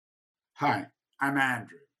Hi, I'm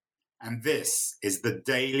Andrew, and this is the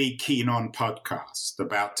Daily Keen On podcast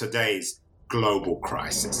about today's global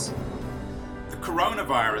crisis. The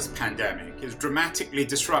coronavirus pandemic is dramatically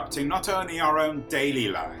disrupting not only our own daily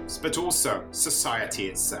lives, but also society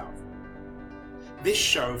itself. This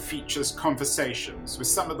show features conversations with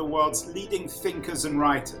some of the world's leading thinkers and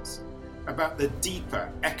writers about the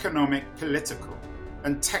deeper economic, political,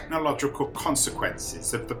 and technological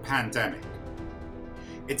consequences of the pandemic.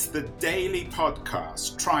 It's the daily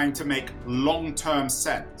podcast trying to make long-term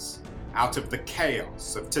sense out of the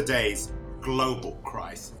chaos of today's global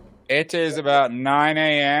crisis. It is about 9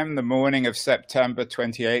 a.m. the morning of September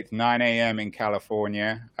 28th, 9 a.m. in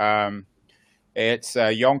California. It's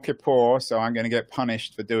Yom Kippur, so I'm going to get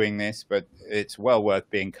punished for doing this, but it's well worth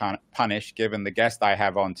being punished given the guest I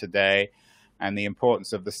have on today and the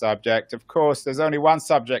importance of the subject. Of course, there's only one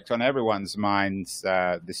subject on everyone's minds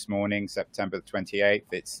this morning, September 28th.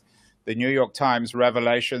 It's the New York Times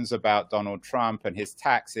revelations about Donald Trump and his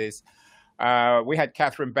taxes. We had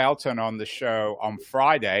Catherine Belton on the show on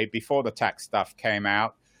Friday before the tax stuff came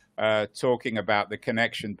out, talking about the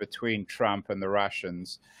connection between Trump and the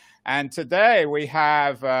Russians. And today we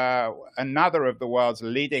have another of the world's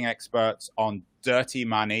leading experts on dirty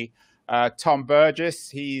money, Tom Burgess.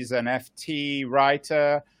 He's an FT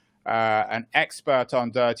writer, an expert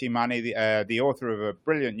on dirty money, the author of a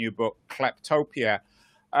brilliant new book, Kleptopia.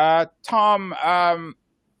 Tom,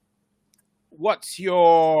 what's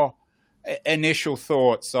your initial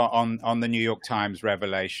thoughts on the New York Times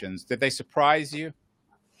revelations? Did they surprise you?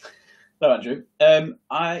 Hello, Andrew.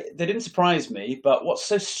 They didn't surprise me, but what's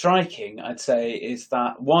so striking, I'd say, is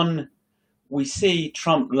that one, we see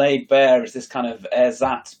Trump laid bare as this kind of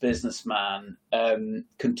ersatz businessman,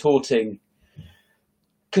 contorting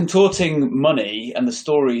money and the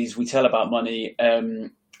stories we tell about money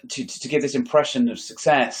to give this impression of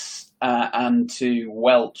success and to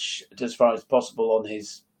welch as far as possible on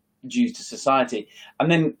his dues to society.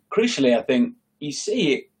 And then, crucially, I think you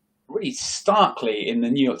see it really starkly in the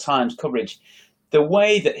New York Times coverage, the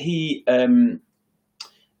way that he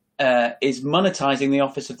is monetizing the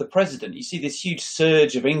office of the president. You see this huge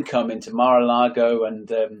surge of income into Mar-a-Lago and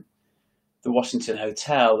the Washington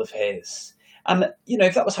Hotel of his. And, you know,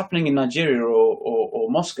 if that was happening in Nigeria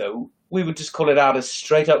or Moscow, we would just call it out as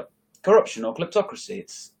straight up corruption or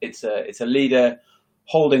kleptocracy. It's a leader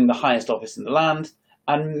holding the highest office in the land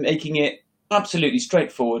and making it absolutely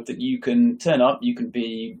straightforward that you can turn up, you can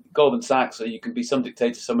be Goldman Sachs or you can be some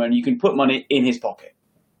dictator somewhere and you can put money in his pocket.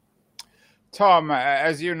 Tom,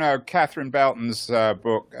 as you know, Catherine Belton's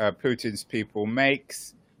book, Putin's People,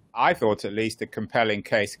 makes, I thought at least, a compelling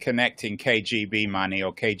case connecting KGB money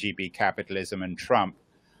or KGB capitalism and Trump.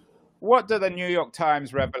 What do the New York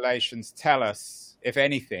Times revelations tell us, if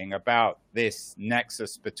anything, about this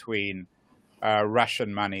nexus between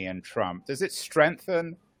Russian money and Trump? Does it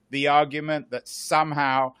strengthen the argument that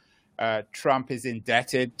somehow Trump is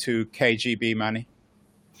indebted to KGB money?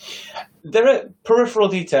 There are peripheral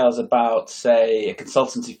details about, say, a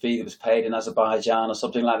consultancy fee that was paid in Azerbaijan or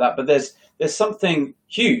something like that. But there's something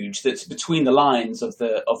huge that's between the lines of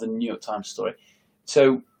the New York Times story.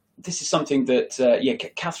 So this is something that,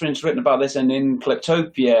 Catherine's written about this, and in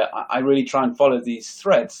Kleptopia, I really try and follow these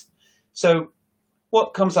threads. So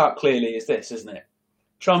what comes out clearly is this, isn't it?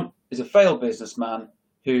 Trump is a failed businessman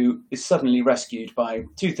who is suddenly rescued by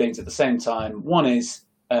two things at the same time. One is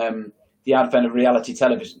the advent of reality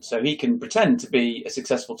television. So he can pretend to be a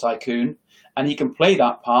successful tycoon and he can play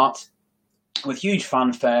that part with huge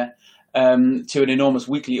fanfare to an enormous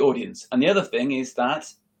weekly audience. And the other thing is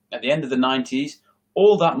that at the end of the 90s,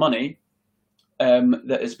 all that money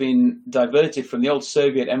that has been diverted from the old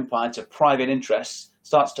Soviet empire to private interests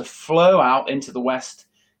starts to flow out into the West,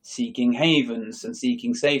 seeking havens and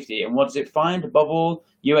seeking safety. And what does it find? Above all,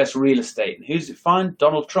 US real estate. And who does it find?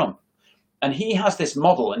 Donald Trump. And he has this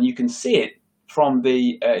model, and you can see it from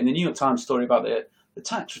in the New York Times story about the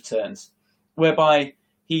tax returns, whereby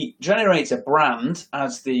he generates a brand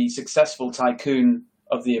as the successful tycoon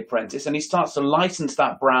of The Apprentice, and he starts to license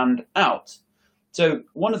that brand out. So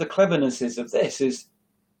one of the clevernesses of this is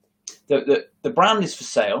that the brand is for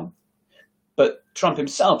sale, but Trump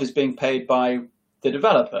himself is being paid by the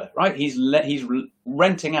developer, right? He's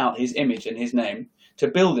renting out his image and his name to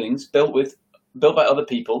buildings built by other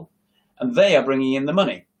people, and they are bringing in the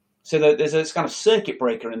money. So there's a kind of circuit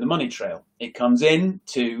breaker in the money trail. It comes in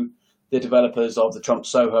to the developers of the Trump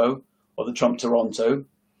Soho or the Trump Toronto,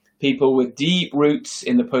 people with deep roots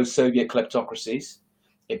in the post-Soviet kleptocracies.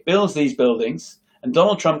 It builds these buildings, and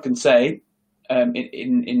Donald Trump can say,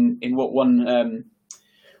 in what one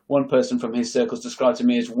person from his circles described to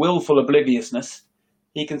me as willful obliviousness,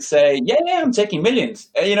 he can say, yeah, I'm taking millions.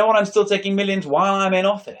 You know what? I'm still taking millions while I'm in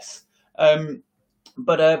office.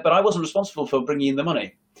 But I wasn't responsible for bringing in the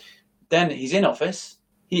money. Then he's in office.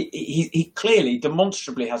 He clearly,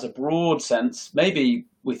 demonstrably has a broad sense, maybe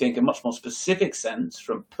we think a much more specific sense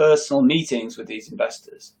from personal meetings with these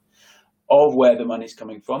investors of where the money's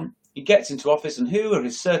coming from. He gets into office, and who are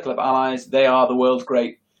his circle of allies? They are the world's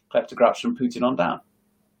great kleptocrats from Putin on down.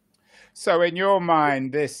 So in your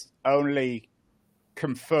mind, this only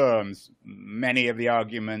confirms many of the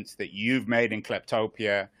arguments that you've made in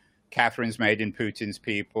Kleptopia, Catherine's made in Putin's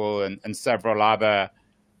People, and several other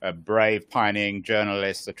brave, pioneering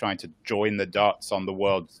journalists are trying to join the dots on the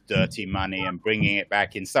world's dirty money and bringing it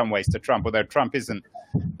back in some ways to Trump, although Trump isn't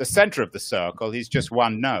the center of the circle. He's just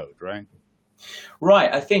one node, right?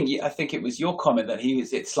 Right. I think it was your comment that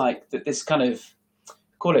it's like that this kind of,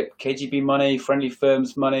 call it KGB money, friendly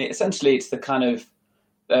firms money. Essentially, it's the kind of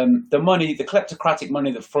the money, the kleptocratic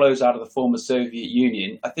money that flows out of the former Soviet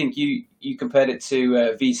Union. I think you compared it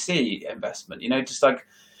to VC investment, just like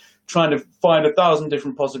trying to find 1,000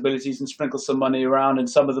 different possibilities and sprinkle some money around, and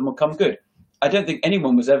some of them will come good. I don't think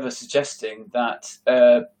anyone was ever suggesting that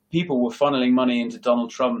people were funneling money into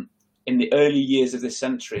Donald Trump in the early years of this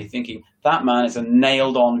century, thinking that man is a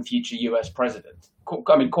nailed-on future US president.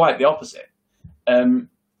 I mean, quite the opposite.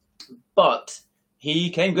 But he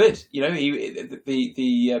came good. There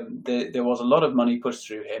was a lot of money pushed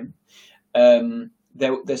through him.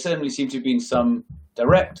 There certainly seemed to have been some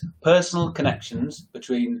direct personal connections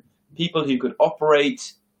between people who could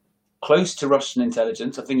operate close to Russian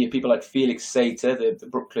intelligence. I think you have people like Felix Sater, the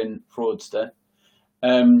Brooklyn fraudster,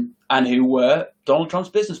 and who were Donald Trump's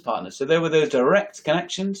business partners. So there were those direct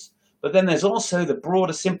connections. But then there's also the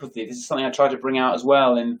broader sympathy. This is something I try to bring out as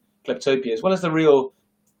well in Kleptopia, as well as the real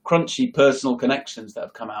crunchy personal connections that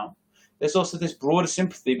have come out. There's also this broader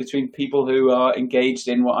sympathy between people who are engaged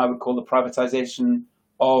in what I would call the privatization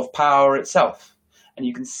of power itself. And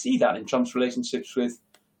you can see that in Trump's relationships with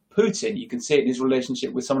Putin. You can see it in his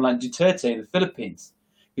relationship with someone like Duterte in the Philippines,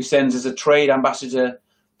 who sends as a trade ambassador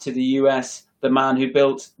to the US the man who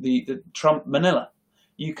built the Trump Manila.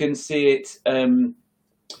 You can see it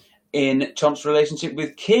in Trump's relationship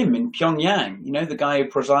with Kim in Pyongyang, the guy who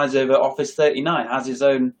presides over Office 39, has his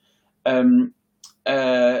own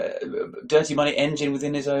dirty money engine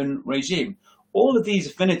within his own regime. All of these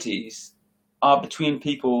affinities are between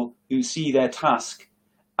people who see their task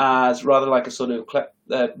as rather like a sort of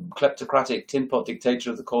kleptocratic tin pot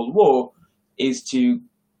dictator of the Cold War, is to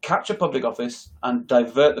capture public office and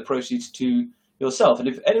divert the proceeds to yourself. And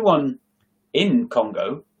if anyone in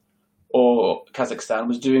Congo or Kazakhstan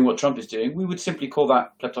was doing what Trump is doing, we would simply call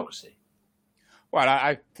that kleptocracy. Well,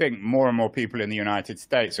 I think more and more people in the United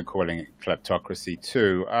States are calling it kleptocracy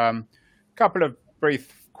too. Couple of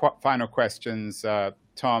brief final questions,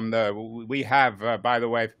 Tom. We have, by the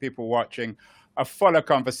way, for people watching, a fuller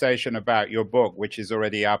conversation about your book, which is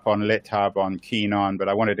already up on LitHub, on Keen On, but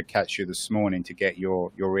I wanted to catch you this morning to get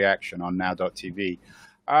your reaction on now.tv.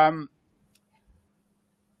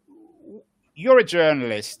 You're a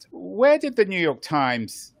journalist. Where did the New York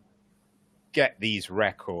Times get these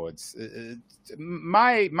records?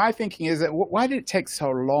 My thinking is that why did it take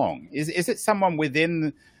so long? Is it someone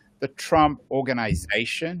within the Trump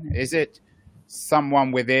organization? Is it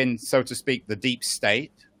someone within, so to speak, the deep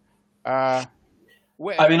state? I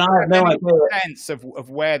have no sense of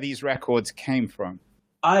where these records came from.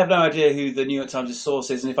 I have no idea who the New York Times'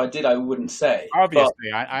 source is, and if I did, I wouldn't say.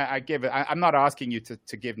 Obviously, I give it. I'm not asking you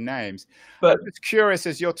to give names, but I'm just curious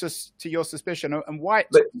as to your suspicion and why it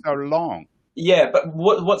took so long. Yeah, but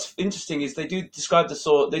what's interesting is they do describe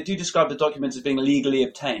the documents as being legally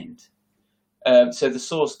obtained. So the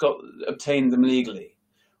source obtained them legally,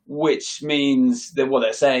 which means that what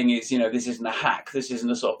they're saying is, this isn't a hack. This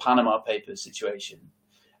isn't a sort of Panama Papers situation.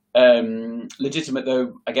 Legitimate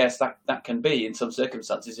though, I guess that can be in some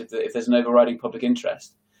circumstances if there's an overriding public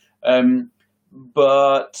interest.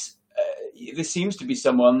 But this seems to be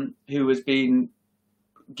someone who has been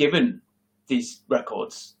given these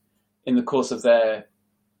records in the course of their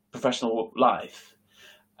professional life.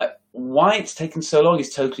 Why it's taken so long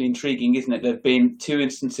is totally intriguing, isn't it? There have been two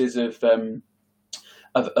instances of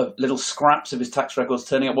little scraps of his tax records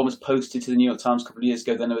turning up. One was posted to the New York Times a couple of years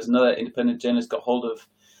ago. Then there was another independent journalist got hold of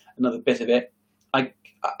another bit of it. I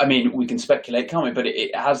mean, we can speculate, can't we? But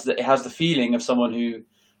it has the feeling of someone who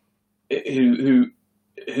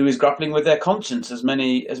is grappling with their conscience, as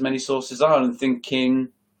many sources are, and thinking,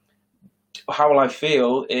 how will I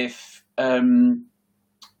feel if the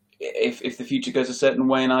future goes a certain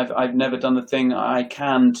way and I've never done the thing I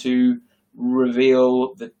can to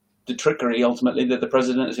reveal the trickery ultimately that the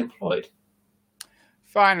president has employed.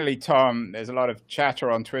 Finally, Tom, there's a lot of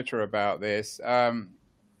chatter on Twitter about this.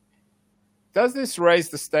 Does this raise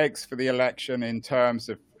the stakes for the election in terms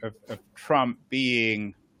of Trump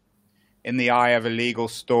being in the eye of a legal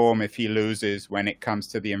storm if he loses when it comes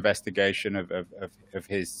to the investigation of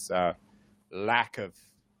his lack of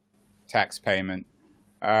tax payment?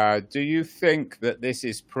 Do you think that this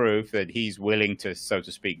is proof that he's willing to, so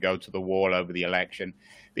to speak, go to the wall over the election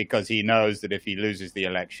because he knows that if he loses the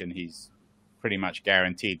election, he's pretty much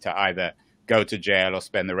guaranteed to either go to jail or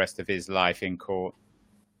spend the rest of his life in court?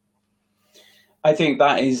 I think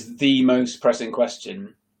that is the most pressing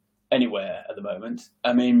question anywhere at the moment.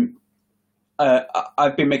 I mean,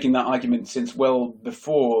 I've been making that argument since well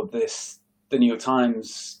before the New York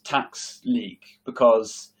Times tax leak,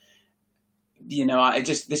 because,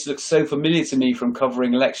 this looks so familiar to me from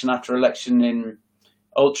covering election after election in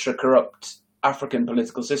ultra corrupt African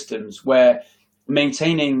political systems, where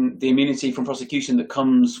maintaining the immunity from prosecution that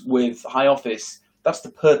comes with high office, that's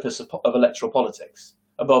the purpose of electoral politics,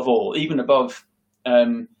 above all, even above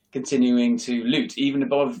continuing to loot, even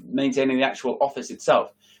above maintaining the actual office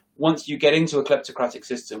itself. Once you get into a kleptocratic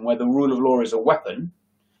system where the rule of law is a weapon,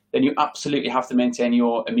 then you absolutely have to maintain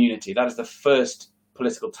your immunity. That is the first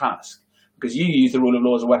political task, because you use the rule of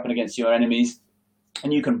law as a weapon against your enemies,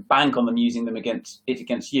 and you can bank on them using them against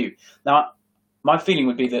you. Now, my feeling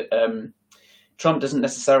would be that Trump doesn't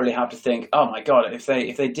necessarily have to think, oh my God, if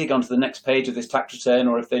they dig onto the next page of this tax return,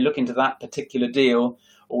 or if they look into that particular deal,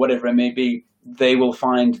 or whatever it may be, they will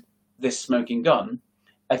find this smoking gun.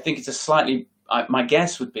 I think it's my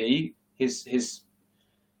guess would be his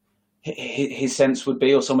sense would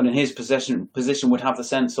be, or someone in his position would have the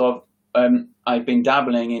sense of, I've been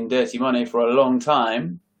dabbling in dirty money for a long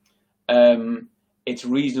time. It's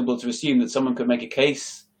reasonable to assume that someone could make a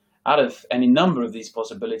case out of any number of these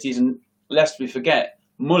possibilities. And lest we forget,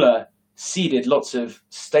 Mueller seeded lots of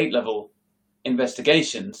state-level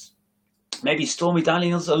investigations. Maybe Stormy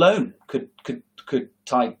Daniels alone could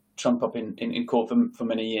tie Trump up in court for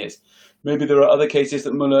many years. Maybe there are other cases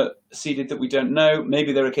that Mueller seeded that we don't know.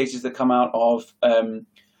 Maybe there are cases that come out of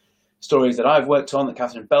stories that I've worked on, that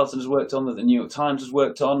Catherine Belton has worked on, that the New York Times has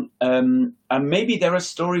worked on. And maybe there are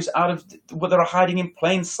stories out of what they are hiding in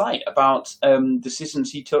plain sight about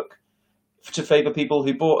decisions he took to favor people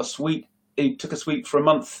who took a suite for a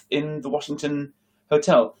month in the Washington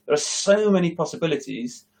hotel. There are so many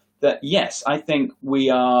possibilities that, yes, I think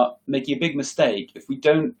we are making a big mistake if we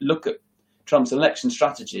don't look at Trump's election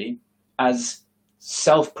strategy as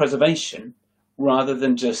self-preservation rather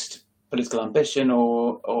than just political ambition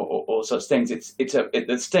or such things.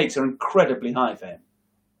 The stakes are incredibly high for him.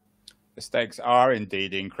 The stakes are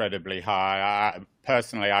indeed incredibly high.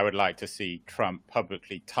 Personally, I would like to see Trump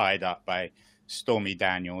publicly tied up by Stormy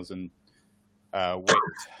Daniels and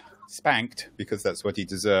whipped, spanked, because that's what he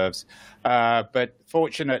deserves. But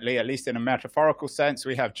fortunately, at least in a metaphorical sense,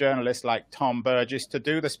 we have journalists like Tom Burgess to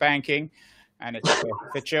do the spanking, and it's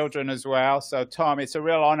for children as well. So, Tom, it's a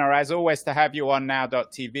real honor, as always, to have you on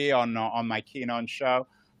Now.tv on my Keen On show.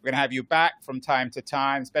 We're going to have you back from time to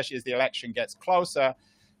time, especially as the election gets closer,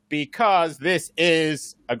 because this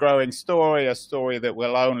is a growing story, a story that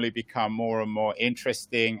will only become more and more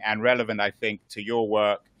interesting and relevant, I think, to your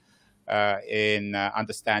work in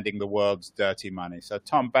understanding the world's dirty money. So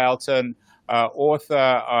Tom Belton, author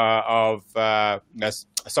of,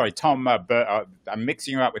 Tom, I'm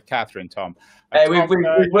mixing you up with Catherine, Tom. Hey, we've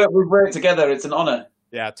worked together. It's an honor.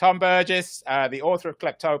 Yeah, Tom Burgess, the author of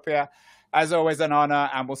Kleptopia. As always, an honor,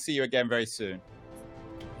 and we'll see you again very soon.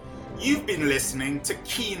 You've been listening to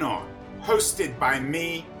Keen On, hosted by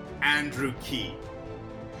me, Andrew Keen.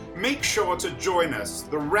 Make sure to join us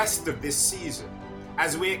the rest of this season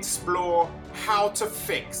as we explore how to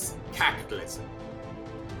fix capitalism.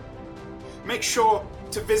 Make sure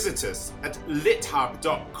to visit us at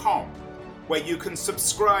lithub.com, where you can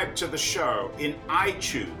subscribe to the show in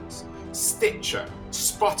iTunes, Stitcher,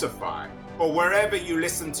 Spotify, or wherever you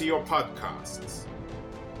listen to your podcasts.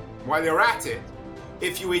 While you're at it,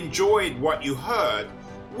 if you enjoyed what you heard,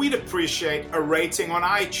 we'd appreciate a rating on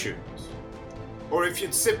iTunes. Or if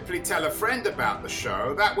you'd simply tell a friend about the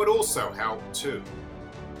show, that would also help too.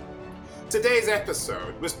 Today's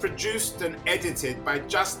episode was produced and edited by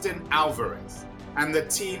Justin Alvarez and the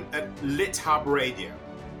team at LitHub Radio.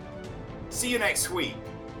 See you next week,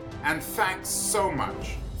 and thanks so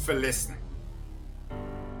much for listening.